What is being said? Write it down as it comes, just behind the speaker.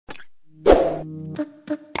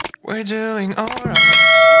We're doing alright.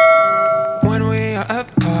 When we are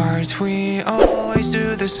apart, we always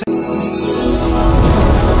do the same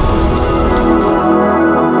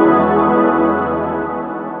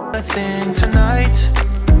thing tonight.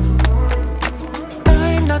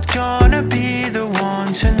 I'm not gonna be the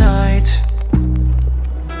one tonight.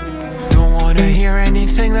 Don't wanna hear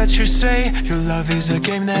anything that you say. Your love is a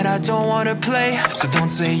game that I don't wanna play. So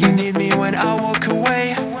don't say you need me when I walk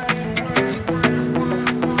away.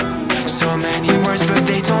 So many words but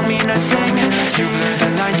they don't mean a thing. You blur the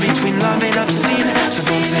lines between love and obscene. So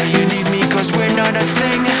don't say you need me cause we're not a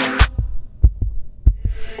thing.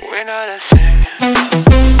 We're not a thing.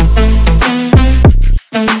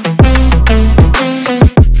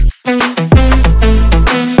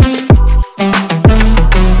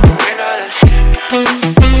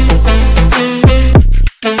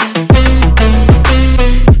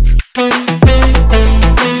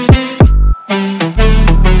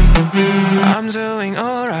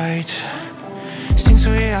 Since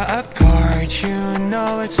we are apart, you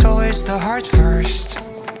know it's always the heart first.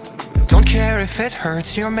 Don't care if it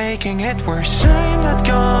hurts, you're making it worse. I'm not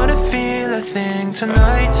gonna feel a thing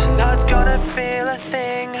tonight. Not gonna feel a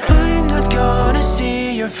thing. I'm not gonna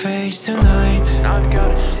see your face tonight. Not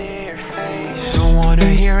gonna see your face. Don't wanna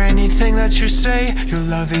hear anything that you say. Your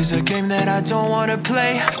love is a game that I don't wanna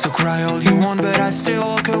play. So cry all you want but I still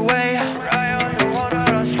walk away. Cry all you want but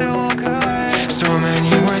I still walk away. So many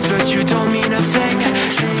words but you don't mean a thing.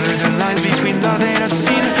 You blur the lines between love and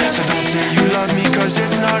obscene. So don't say you love me cause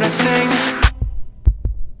it's not a thing.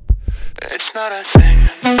 It's not a thing.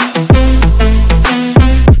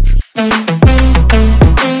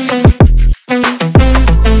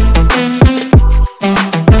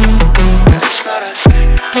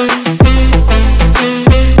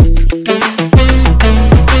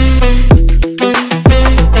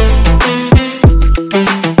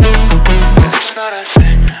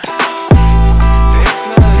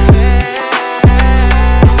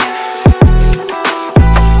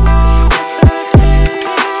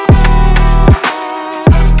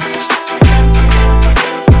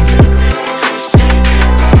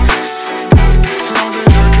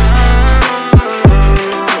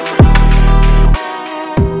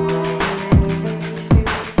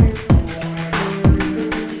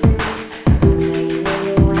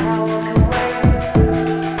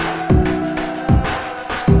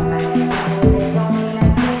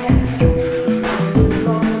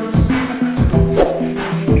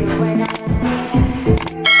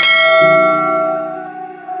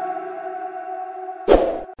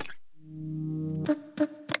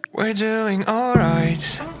 We're doing alright.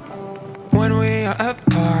 When we are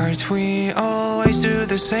apart, we always do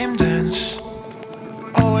the same dance.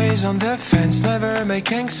 Always on the fence, never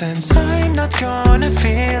making sense. I'm not gonna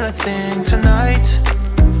feel a thing tonight.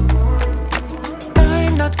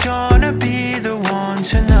 I'm not gonna be the one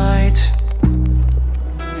tonight.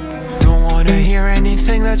 Don't wanna hear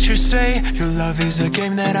anything that you say. Your love is a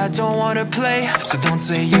game that I don't wanna play. So don't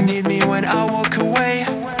say you need me when I walk away.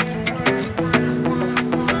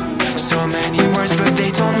 So many words but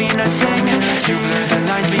they don't mean a thing. You blur the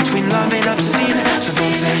lines between love and obscene. So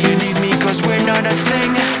don't say you need me cause we're not a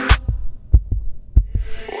thing.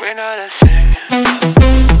 We're not a thing.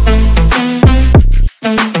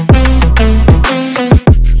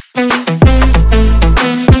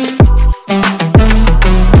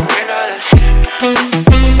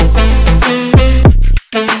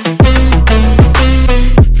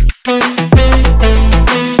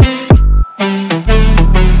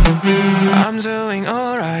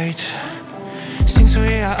 Since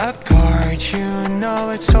we are apart, you know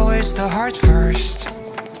it's always the heart first.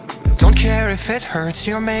 Don't care if it hurts,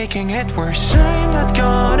 you're making it worse. I'm not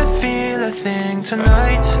gonna feel a thing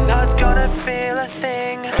tonight. Not gonna feel a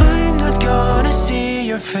thing. I'm not gonna see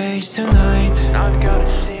your face tonight. Not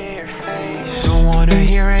gonna see your face. Don't wanna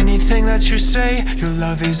hear anything that you say. Your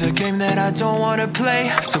love is a game that I don't wanna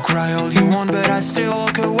play. So cry all you want but I still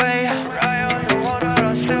walk away. Cry all you want but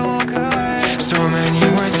I still walk away. So many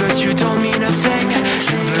words but you don't mean a thing.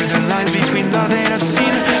 You blur the lines between love and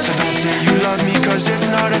obscene. So don't say you love me cause it's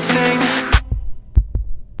not a thing.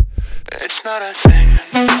 It's not a thing.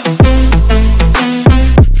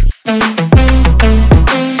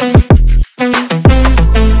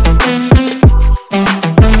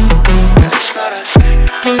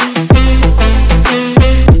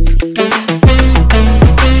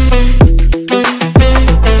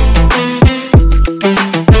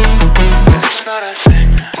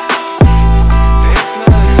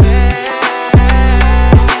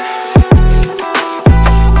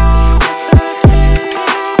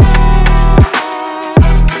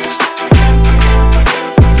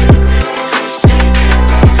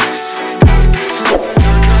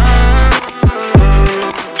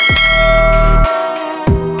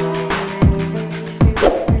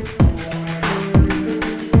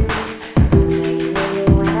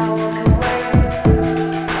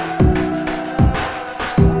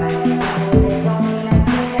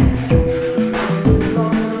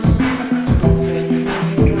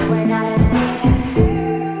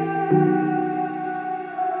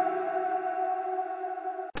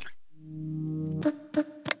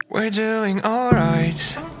 We're doing alright.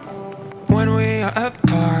 When we are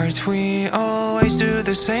apart, we always do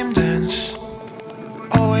the same dance.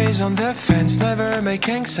 Always on the fence, never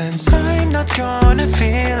making sense. I'm not gonna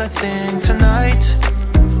feel a thing tonight.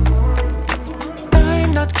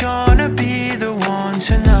 I'm not gonna be the one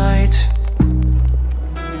tonight.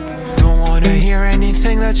 Don't wanna hear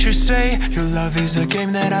anything that you say. Your love is a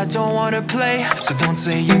game that I don't wanna play. So don't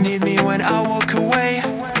say you need me when I walk away.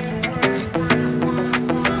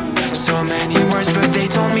 So many words but they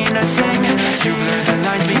don't mean a thing. You blur the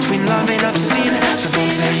lines between love and obscene. So don't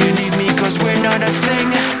say you need me cause we're not a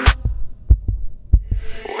thing.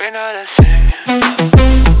 We're not a thing.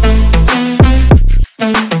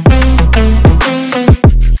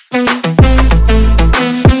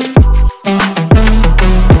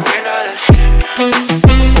 We're not a thing.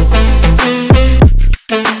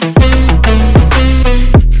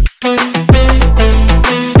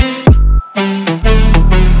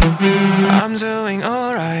 I'm doing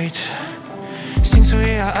alright. Since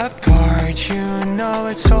we are apart, you know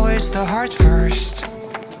it's always the heart first.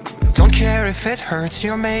 Don't care if it hurts,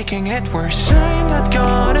 you're making it worse. I'm not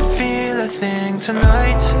gonna feel a thing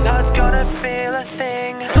tonight. Not gonna feel a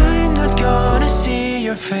thing. I'm not gonna see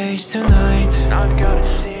your face tonight. Not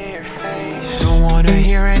gonna see your face. Don't wanna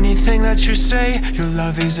hear anything that you say. Your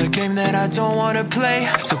love is a game that I don't wanna play.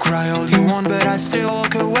 So cry all you want but I still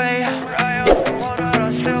walk away. Cry all you want but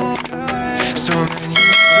I still walk away. So many